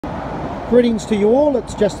Greetings to you all,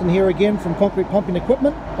 it's Justin here again from Concrete Pumping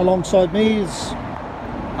Equipment. Alongside me is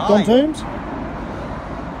Don Toombs.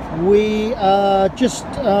 We are just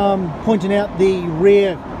pointing out the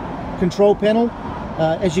rear control panel.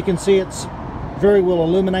 As you can see, it's very well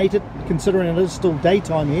illuminated considering it is still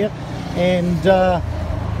daytime here, and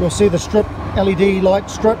you'll see the strip, LED light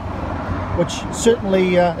strip, which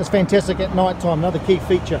certainly is fantastic at night time, another key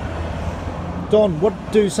feature. Don, what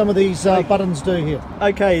do some of these buttons do here?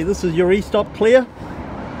 Okay, this is your e-stop clear.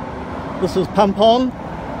 This is pump on,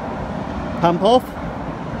 pump off.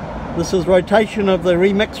 This is rotation of the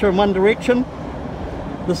remixer in one direction.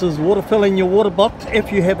 This is water filling your water box if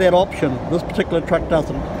you have that option. This particular truck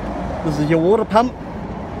doesn't. This is your water pump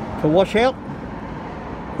for washout.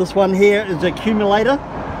 This one here is the accumulator.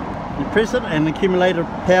 You press it and the accumulator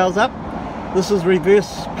powers up. This is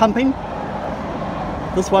reverse pumping.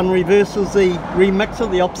 This one reverses the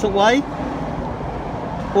remixer the opposite way.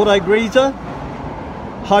 Auto greaser,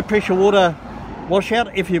 high pressure water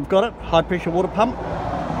washout if you've got it, high pressure water pump.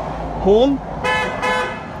 Horn.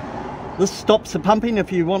 This stops the pumping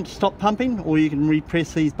if you want to stop pumping, or you can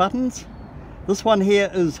repress these buttons. This one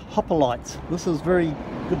here is hopper lights. This is very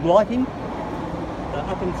good lighting.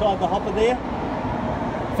 Up inside the hopper there.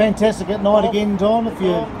 Fantastic at night again, Don, if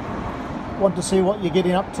you want to see what you're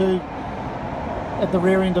getting up to at the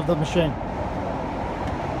rear end of the machine.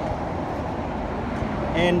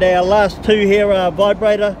 And our last two here are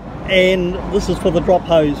vibrator, and this is for the drop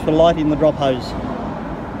hose, for lighting the drop hose.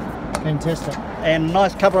 Fantastic. And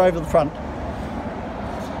nice cover over the front.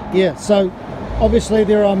 Yeah, so obviously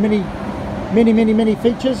there are many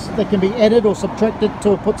features that can be added or subtracted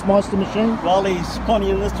to a Putzmeister machine. While he's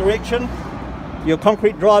pointing in this direction, your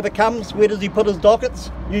concrete driver comes. Where does he put his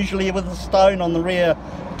dockets? Usually with a stone on the rear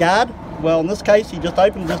guard. Well, in this case, he just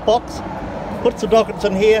opens this box, puts the dockets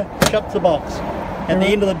in here, shuts the box. At the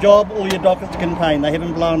end of the job, all your dockets contained. They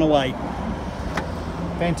haven't blown away.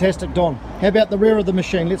 Fantastic, Don. How about the rear of the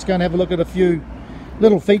machine? Let's go and have a look at a few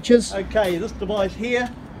little features. Okay, this device here,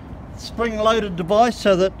 spring-loaded device,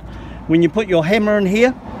 so that when you put your hammer in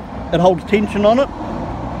here, it holds tension on it.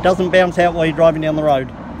 Doesn't bounce out while you're driving down the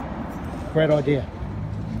road. Great idea.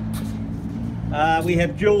 We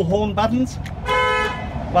have dual horn buttons.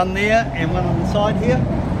 One there and one on the side here.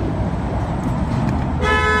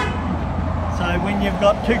 So when you've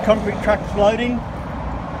got two concrete trucks loading,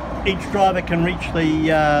 each driver can reach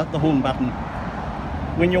the horn button.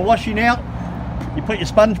 When you're washing out, you put your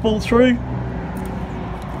sponge ball through,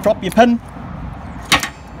 drop your pin,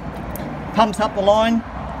 pumps up the line.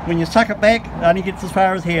 When you suck it back, it only gets as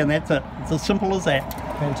far as here, and that's it. It's as simple as that.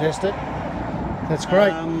 Fantastic. That's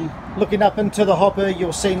great. Looking up into the hopper,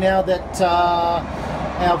 you'll see now that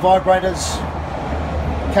our vibrators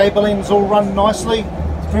cabling's all run nicely.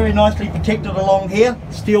 It's very nicely protected along here,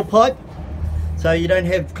 steel pipe, so you don't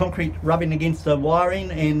have concrete rubbing against the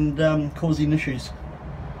wiring and causing issues.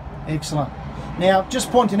 Excellent. Now,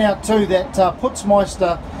 just pointing out too that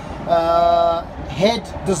Putzmeister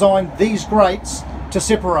had designed these grates to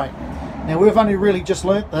separate. Now, we've only really just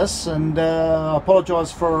learnt this, and I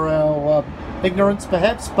apologise for our ignorance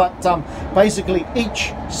perhaps, but basically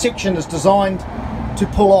each section is designed to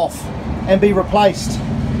pull off and be replaced.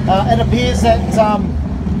 It appears that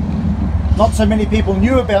not so many people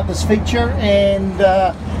knew about this feature, and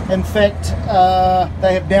in fact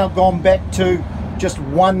they have now gone back to just a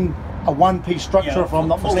one-piece structure, if I'm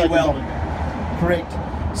not mistaken. Correct.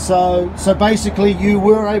 So basically you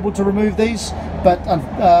were able to remove these, but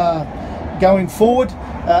going forward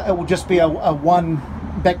it will just be a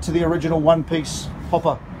back to the original one-piece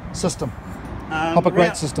hopper system. Hopper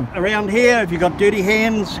grate system. Around here, if you've got dirty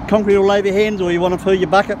hands, concrete all over your hands, or you want to fill your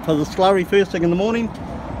bucket for the slurry first thing in the morning,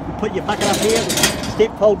 you put your bucket up here, the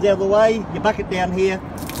step folds out of the way, your bucket down here.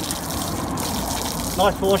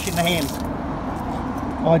 Nice for washing the hands.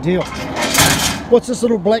 Ideal. What's this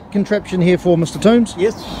little black contraption here for, Mr. Toombs?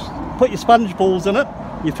 Yes, put your sponge balls in it,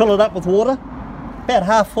 you fill it up with water, about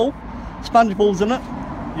half full, sponge balls in it,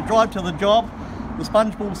 you drive to the job, the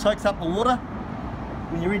sponge ball soaks up the water.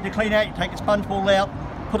 When you're ready to clean out, you take your sponge ball out,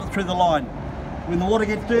 put it through the line. When the water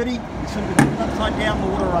gets dirty, you simply put it upside down, the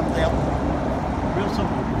water runs out. Real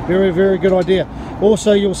simple. Very, very good idea.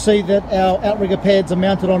 Also, you'll see that our outrigger pads are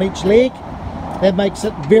mounted on each leg. That makes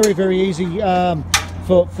it very, very easy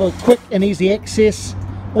for quick and easy access.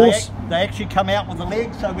 They actually come out with the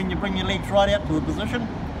legs, so when you bring your legs right out to the position,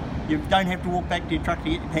 you don't have to walk back to your truck to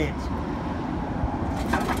get your pads.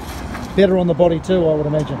 Better on the body too, I would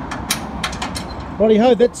imagine.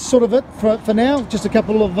 Righty-ho, that's sort of it for now. Just a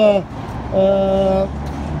couple of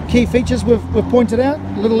key features we've pointed out,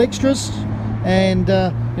 little extras, and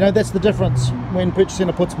You know, that's the difference when purchasing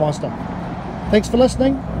a Putzmeister. Thanks for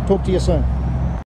listening. Talk to you soon.